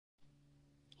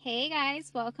Hey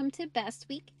guys, welcome to Best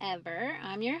Week Ever.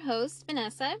 I'm your host,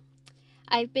 Vanessa.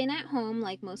 I've been at home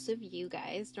like most of you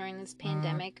guys during this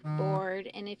pandemic, bored,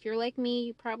 and if you're like me,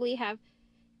 you probably have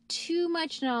too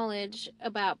much knowledge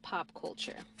about pop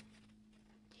culture.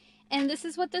 And this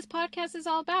is what this podcast is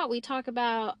all about. We talk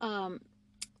about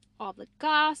all the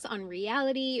goss on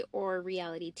reality or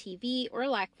reality TV or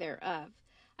lack thereof.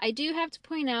 I do have to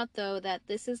point out, though, that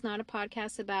this is not a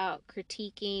podcast about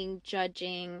critiquing,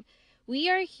 judging. We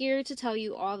are here to tell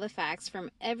you all the facts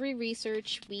from every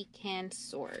research we can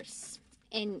source.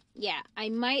 And yeah, I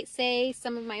might say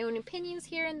some of my own opinions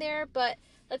here and there, but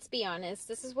let's be honest,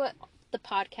 this is what the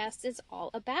podcast is all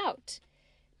about.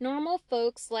 Normal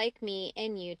folks like me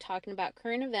and you talking about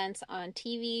current events on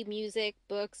TV, music,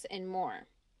 books, and more.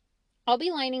 I'll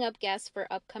be lining up guests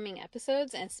for upcoming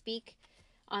episodes and speak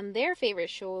on their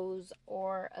favorite shows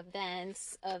or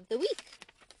events of the week.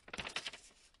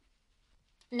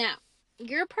 Now,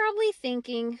 you're probably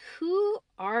thinking, who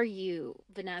are you,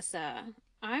 Vanessa?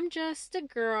 I'm just a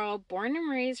girl born and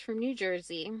raised from New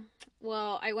Jersey.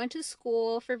 Well, I went to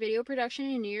school for video production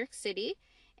in New York City,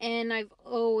 and I've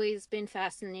always been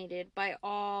fascinated by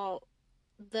all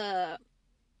the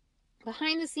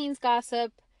behind-the-scenes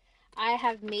gossip. I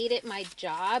have made it my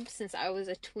job since I was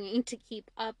a tween to keep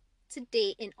up to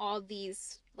date in all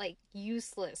these like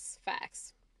useless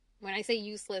facts. When I say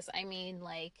useless, I mean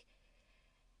like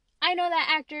I know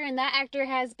that actor and that actor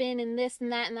has been in this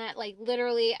and that and that. Like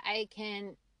literally I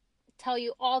can tell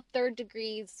you all third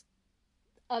degrees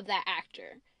of that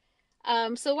actor.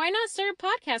 So why not start a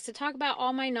podcast to talk about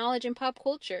all my knowledge in pop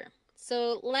culture?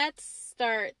 So let's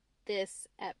start this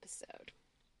episode.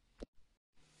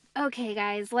 Okay,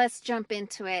 guys, let's jump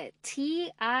into it.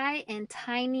 T.I. and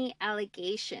Tiny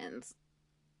allegations.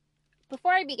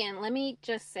 Before I begin, let me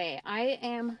just say I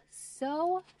am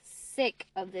so sick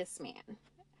of this man.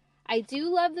 I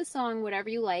do love the song Whatever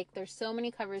You Like. There's so many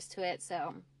covers to it,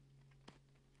 so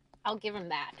I'll give him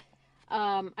that.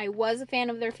 I was a fan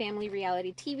of their family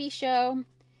reality TV show,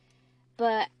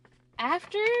 but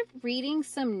after reading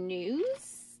some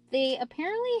news, they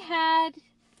apparently had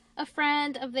a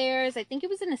friend of theirs, I think it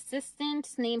was an assistant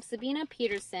named Sabina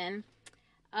Peterson.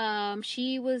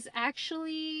 She was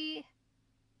actually,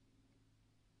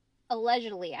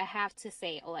 allegedly, I have to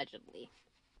say allegedly,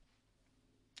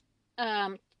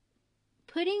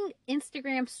 putting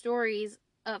Instagram stories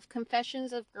of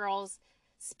confessions of girls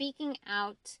speaking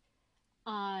out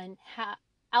on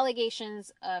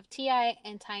allegations of T.I.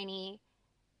 and Tiny.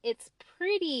 It's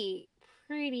pretty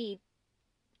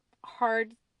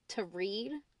hard to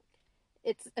read.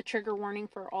 It's a trigger warning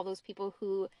for all those people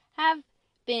who have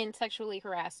been sexually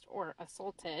harassed or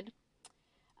assaulted.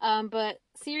 But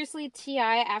seriously,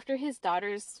 T.I., after his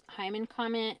daughter's hymen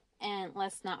comment, and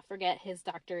let's not forget his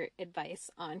doctor advice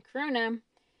on Corona,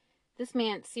 this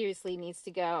man seriously needs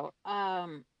to go.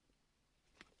 But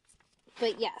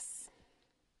yes.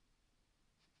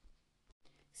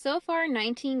 So far,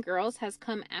 19 girls has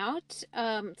come out,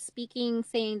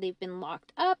 saying they've been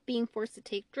locked up, being forced to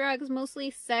take drugs,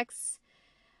 mostly sex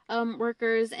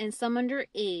workers and some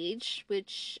underage,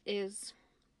 which is,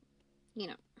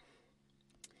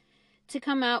 to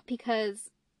come out because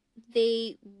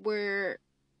they were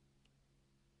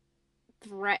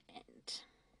threatened.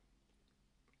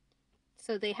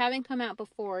 So they haven't come out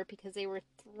before because they were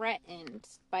threatened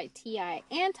by T.I.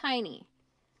 and Tiny,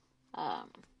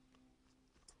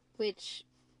 which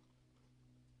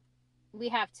we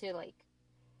have to, like,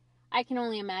 I can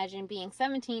only imagine being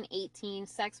 17, 18,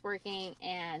 sex working,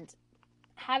 and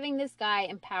having this guy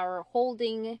in power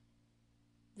holding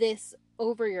this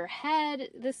over your head.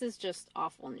 This is just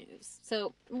awful news.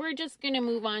 So we're just going to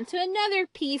move on to another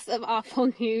piece of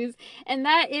awful news, and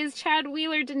that is Chad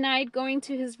Wheeler denied going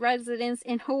to his residence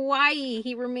in Hawaii.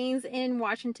 He remains in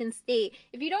Washington State.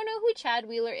 If you don't know who Chad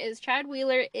Wheeler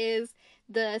is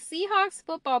the Seahawks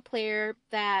football player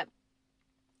that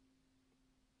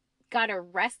got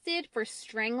arrested for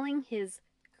strangling his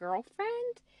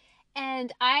girlfriend.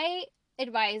 And I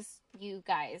advise you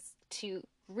guys to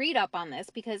read up on this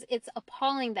because it's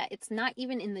appalling that it's not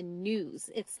even in the news.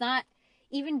 It's not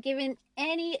even given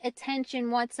any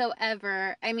attention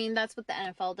whatsoever. I mean, that's what the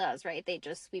NFL does, right? They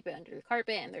just sweep it under the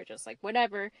carpet and they're just like,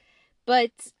 whatever.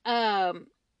 But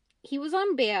he was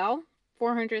on bail,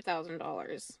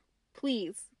 $400,000.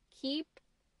 Please keep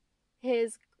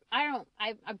his...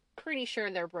 I'm pretty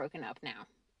sure they're broken up now.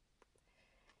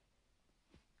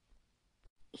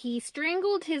 He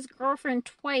strangled his girlfriend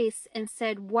twice and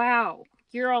said, "Wow,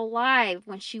 you're alive,"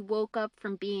 when she woke up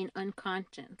from being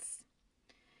unconscious.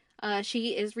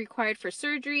 She is required for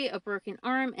surgery, a broken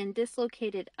arm, and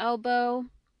dislocated elbow.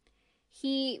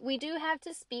 we do have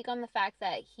to speak on the fact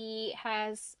that he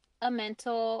has a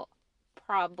mental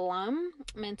problem,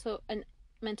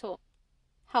 mental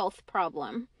health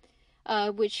problem,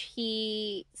 which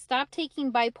he stopped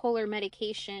taking bipolar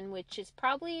medication, which is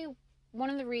probably one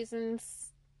of the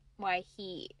reasons why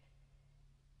he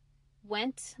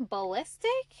went ballistic.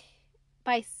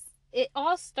 By it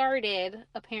all started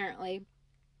apparently,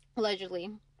 allegedly.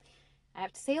 I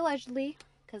have to say allegedly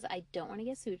because I don't want to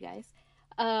get sued, guys.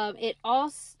 It all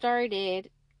started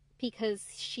because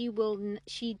she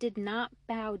did not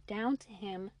bow down to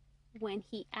him when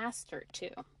he asked her to.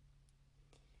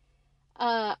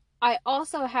 I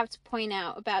also have to point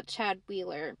out about Chad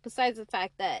Wheeler, besides the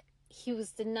fact that he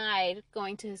was denied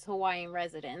going to his Hawaiian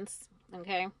residence.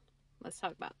 Okay, let's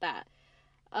talk about that.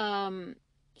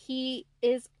 He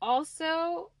is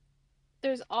also,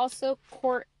 there's also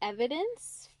court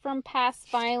evidence from past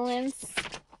violence.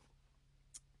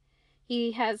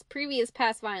 He has previous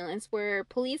past violence where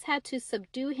police had to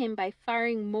subdue him by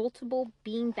firing multiple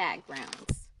beanbag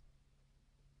rounds.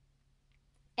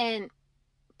 And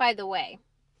by the way,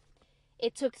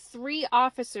 it took 3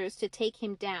 officers to take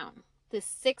him down. The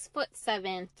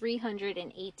 6'7",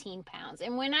 318 pounds.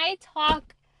 And when I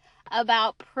talk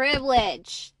about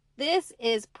privilege, this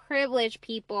is privilege,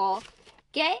 people.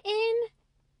 Getting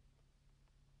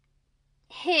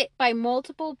hit by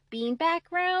multiple beanbag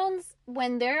rounds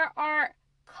when there are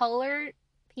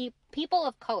people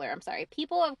of color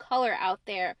out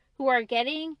there who are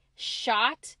getting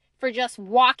shot for just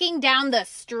walking down the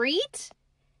street.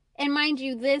 And mind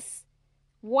you, this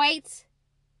white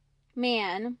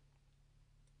man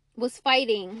was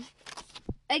fighting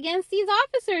against these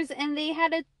officers, and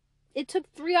it took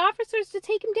 3 officers to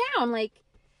take him down. Like,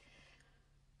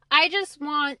 I just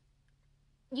want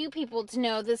you people to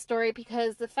know this story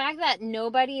because the fact that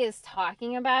nobody is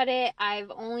talking about it,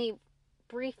 I've only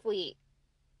briefly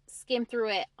skimmed through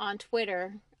it on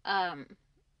Twitter.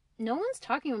 No one's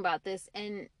talking about this,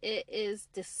 and it is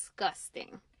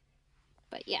disgusting.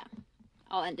 But yeah,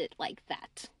 I'll end it like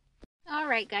that.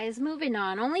 Alright guys, moving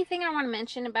on. Only thing I want to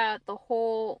mention about the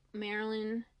whole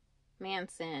Marilyn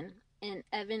Manson and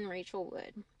Evan Rachel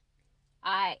Wood.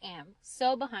 I am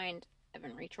so behind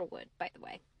Evan Rachel Wood, by the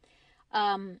way.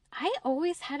 I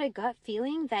always had a gut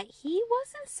feeling that he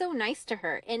wasn't so nice to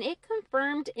her, and it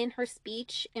confirmed in her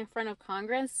speech in front of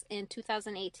Congress in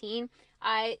 2018.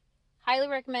 I highly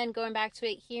recommend going back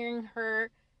to it, hearing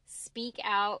her speak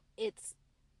out.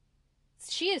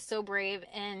 She is so brave,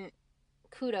 and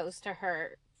kudos to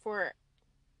her for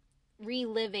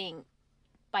reliving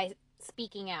by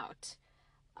speaking out.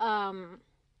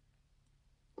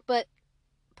 But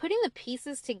putting the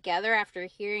pieces together after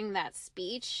hearing that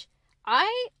speech,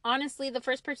 the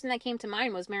first person that came to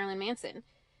mind was Marilyn Manson.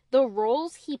 The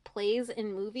roles he plays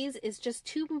in movies is just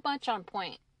too much on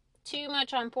point. Too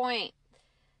much on point.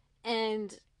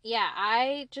 And yeah,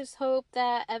 I just hope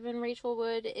that Evan Rachel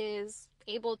Wood is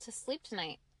able to sleep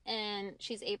tonight and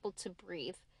she's able to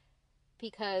breathe,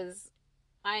 because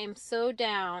I am so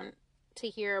down to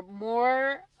hear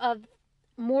more of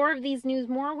these news.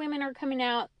 More women are coming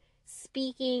out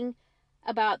speaking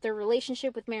about their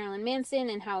relationship with Marilyn Manson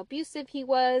and how abusive he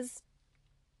was.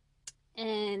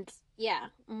 And yeah,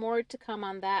 more to come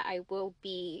on that. I will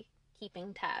be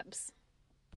keeping tabs.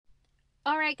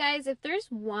 Alright guys, if there's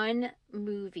one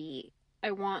movie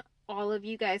I want all of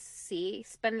you guys to see,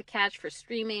 spend the cash for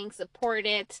streaming, support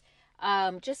it,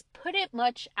 just put it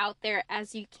much out there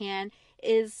as you can,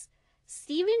 is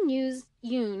Steven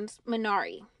Yeun's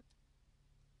Minari.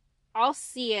 I'll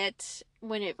see it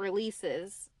when it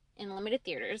releases in limited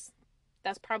theaters.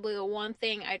 That's probably the one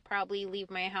thing I'd probably leave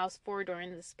my house for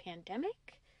during this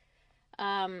pandemic.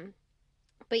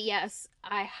 But yes,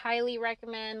 I highly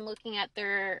recommend looking at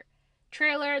their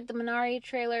trailer, the Minari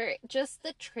trailer. Just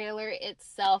the trailer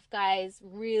itself, guys,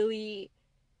 really,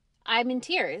 I'm in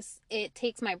tears. It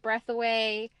takes my breath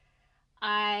away.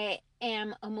 I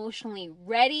am emotionally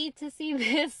ready to see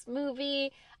this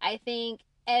movie. I think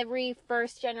every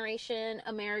first generation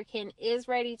American is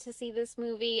ready to see this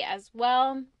movie as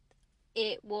well.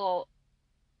 It would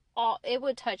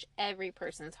touch every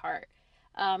person's heart.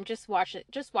 Just watch it.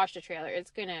 Just watch the trailer.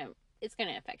 It's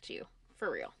gonna affect you for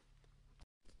real.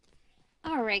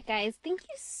 Alright guys, thank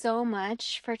you so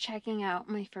much for checking out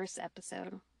my first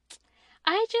episode.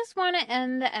 I just want to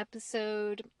end the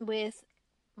episode with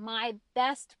my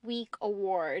best week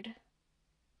award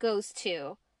goes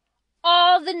to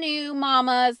all the new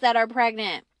mamas that are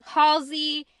pregnant.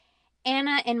 Halsey,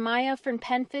 Anna, and Maya from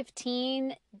Pen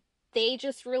 15, they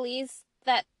just released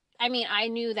that. I mean, I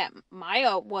knew that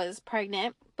Maya was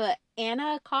pregnant, but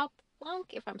Anna Koplunk,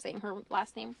 if I'm saying her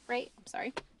last name right, I'm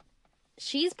sorry.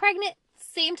 she's pregnant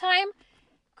same time.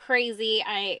 Crazy.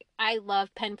 I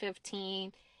love Pen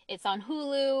 15. It's on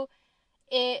Hulu.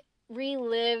 It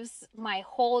relives my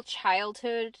whole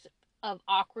childhood of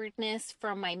awkwardness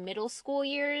from my middle school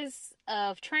years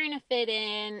of trying to fit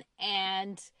in,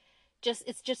 and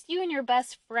it's just you and your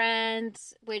best friend,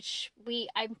 which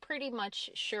I'm pretty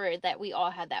much sure that we all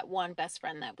had that one best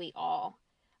friend that we all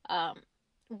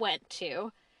went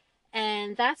to.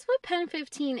 And that's what Pen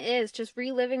 15 is, just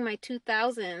reliving my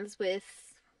 2000s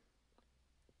with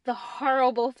the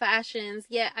horrible fashions.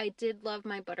 Yet I did love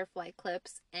my butterfly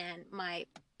clips and my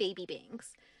baby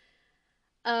bangs.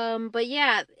 But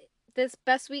yeah, this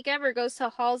best week ever goes to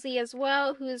Halsey as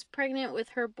well, who is pregnant with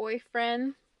her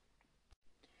boyfriend.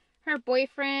 Her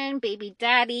boyfriend, baby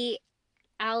daddy,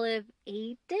 Olive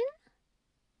Aiden?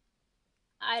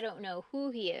 I don't know who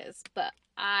he is, but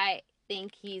I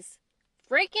think he's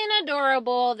freaking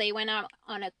adorable. They went out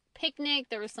on a picnic.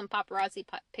 There was some paparazzi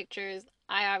pictures.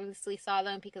 I obviously saw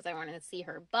them because I wanted to see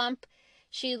her bump.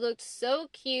 She looked so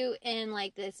cute in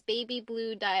like this baby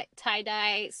blue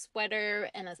tie-dye sweater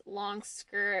and a long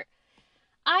skirt.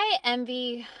 I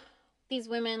envy these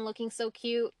women looking so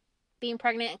cute being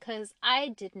pregnant, because I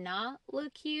did not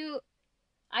look cute.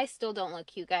 I still don't look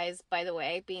cute, guys, by the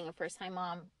way, being a first-time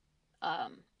mom.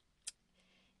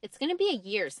 It's going to be a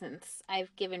year since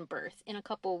I've given birth in a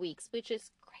couple of weeks, which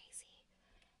is crazy.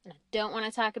 And I don't want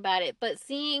to talk about it, but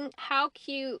seeing how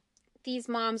cute these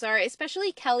moms are,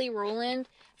 especially Kelly Rowland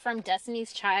from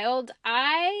Destiny's Child,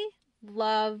 I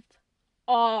love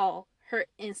all her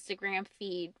Instagram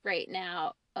feed right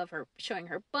now of her showing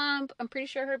her bump. I'm pretty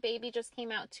sure her baby just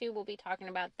came out too. We'll be talking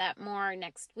about that more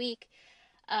next week.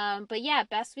 But yeah,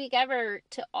 best week ever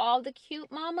to all the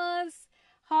cute mamas.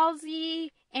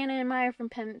 Halsey, Anna and Maya from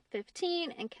Pen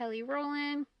 15, and Kelly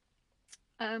Rowland.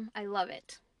 I love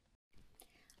it.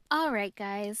 Alright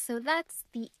guys, so that's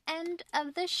the end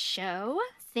of the show.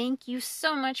 Thank you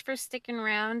so much for sticking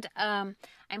around. I'm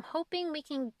hoping we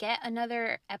can get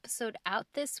another episode out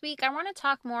this week. I want to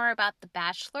talk more about The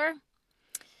Bachelor.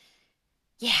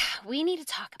 Yeah, we need to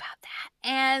talk about that.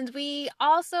 And we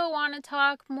also want to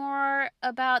talk more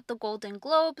about the Golden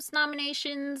Globes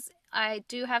nominations. I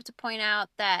do have to point out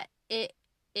that it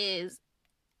is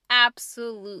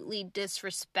absolutely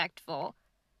disrespectful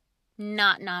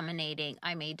not nominating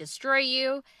I May Destroy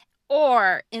You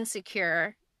or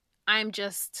Insecure. I'm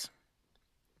just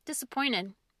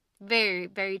disappointed. Very,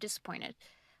 very disappointed.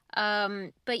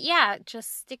 But yeah,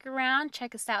 just stick around.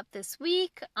 Check us out this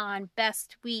week on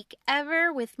Best Week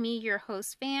Ever with me, your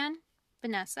host fan,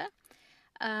 Vanessa.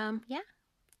 Yeah,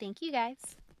 thank you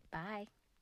guys. Bye.